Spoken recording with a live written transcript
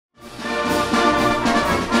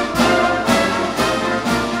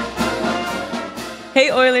Hey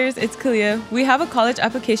Oilers, it's Kalia. We have a college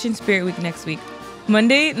application spirit week next week.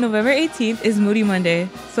 Monday, November 18th is Moody Monday,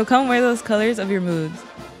 so come wear those colors of your moods.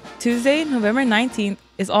 Tuesday, November 19th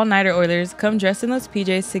is All-Nighter Oilers. Come dress in those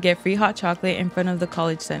PJs to get free hot chocolate in front of the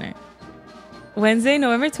College Center. Wednesday,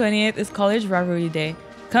 November 20th is College Rivalry Day.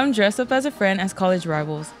 Come dress up as a friend as college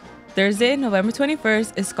rivals. Thursday, November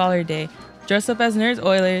 21st is Scholar Day. Dress up as Nerds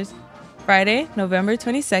Oilers. Friday, November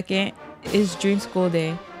 22nd is Dream School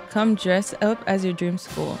Day. Come dress up as your dream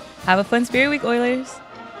school. Have a fun Spirit Week, Oilers!